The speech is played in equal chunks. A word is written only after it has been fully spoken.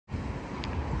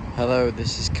Hello,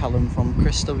 this is Callum from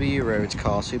Chris W Roads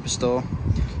Car Superstore.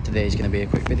 Today is going to be a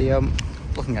quick video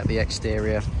looking at the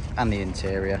exterior and the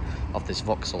interior of this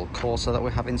Vauxhall Corsa that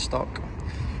we have in stock.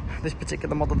 This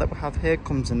particular model that we have here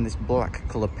comes in this black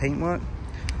colour paintwork.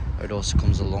 It also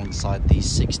comes alongside these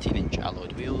 16-inch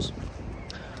alloyed wheels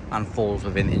and falls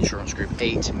within insurance group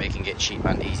 8, making it cheap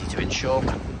and easy to insure. You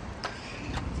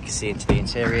can see into the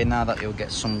interior now that you'll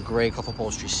get some grey cloth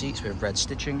upholstery seats with red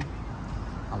stitching.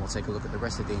 And we'll take a look at the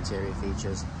rest of the interior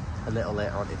features a little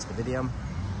later on into the video.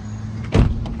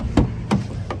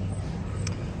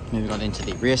 Moving on into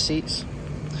the rear seats,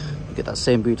 you get that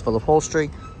same beautiful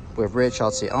upholstery with rear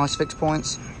child seat ice fix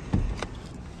points.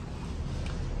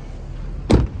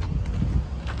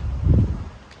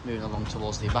 Moving along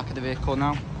towards the back of the vehicle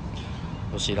now,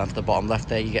 you'll see down to the bottom left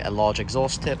there you get a large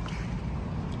exhaust tip,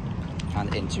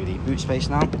 and into the boot space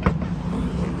now.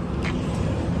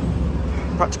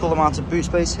 Practical amount of boot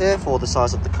space here for the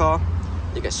size of the car.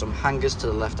 You get some hangers to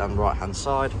the left and right hand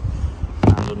side,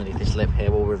 and underneath this lip here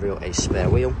will reveal a spare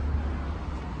wheel.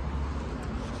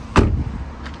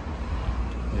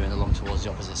 Moving along towards the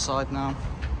opposite side now,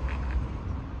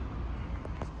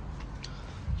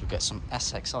 you get some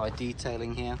SXI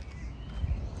detailing here,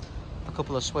 a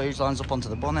couple of swage lines up onto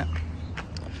the bonnet,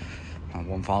 and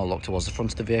one final look towards the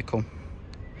front of the vehicle.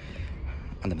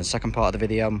 And in the second part of the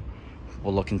video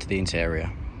we'll look into the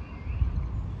interior.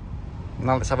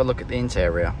 Now let's have a look at the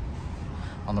interior.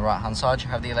 On the right hand side you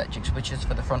have the electric switches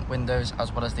for the front windows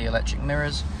as well as the electric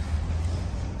mirrors.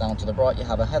 Down to the right you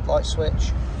have a headlight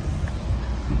switch.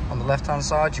 On the left hand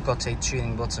side you've got a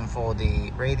tuning button for the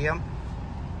radio,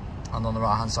 and on the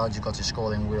right hand side you've got a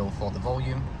scrolling wheel for the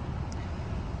volume.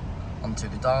 Onto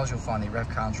the dials you'll find the rev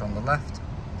counter on the left,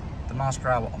 the miles per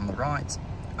hour on the right,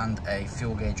 and a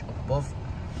fuel gauge up above.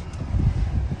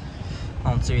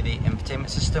 Onto the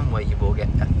infotainment system where you will get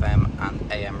FM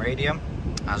and AM radio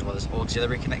as well as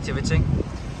auxiliary connectivity.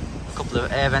 A couple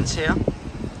of air vents here,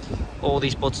 all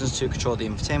these buttons to control the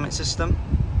infotainment system,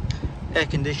 air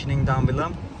conditioning down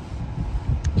below.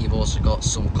 You've also got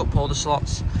some cup holder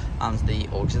slots and the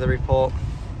auxiliary port,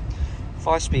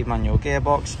 5-speed manual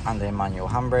gearbox and a manual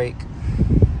handbrake.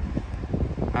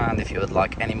 And if you would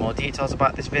like any more details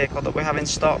about this vehicle that we have in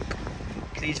stock,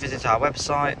 please visit our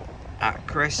website at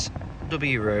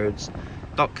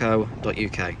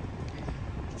chriswroads.co.uk.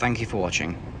 Thank you for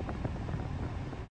watching.